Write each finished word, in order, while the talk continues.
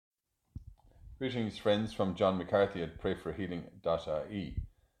Greetings, friends, from John McCarthy at prayforhealing.ie.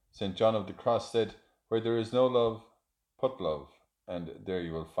 St. John of the Cross said, "Where there is no love, put love, and there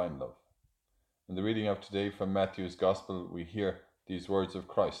you will find love." In the reading of today from Matthew's Gospel, we hear these words of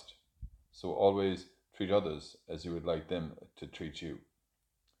Christ: "So always treat others as you would like them to treat you."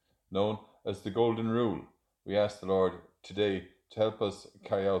 Known as the Golden Rule, we ask the Lord today to help us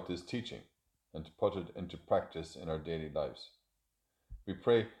carry out this teaching and to put it into practice in our daily lives. We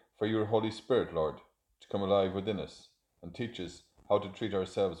pray for your Holy Spirit, Lord, to come alive within us and teach us how to treat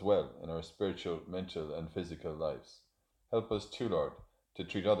ourselves well in our spiritual, mental, and physical lives. Help us too, Lord, to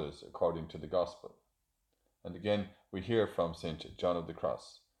treat others according to the Gospel. And again, we hear from St. John of the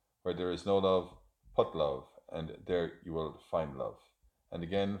Cross, "Where there is no love, put love, and there you will find love." And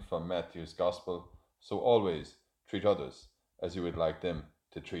again from Matthew's Gospel, "So always treat others as you would like them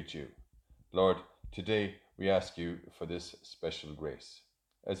to treat you." Lord, today we ask you for this special grace.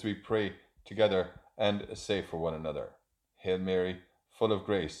 As we pray together and say for one another, "Hail Mary, full of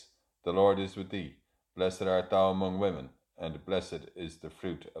grace, the Lord is with thee. Blessed art thou among women, and blessed is the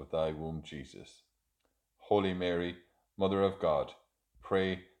fruit of thy womb, Jesus. Holy Mary, Mother of God,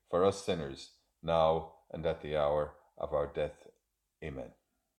 pray for us sinners, now and at the hour of our death. Amen."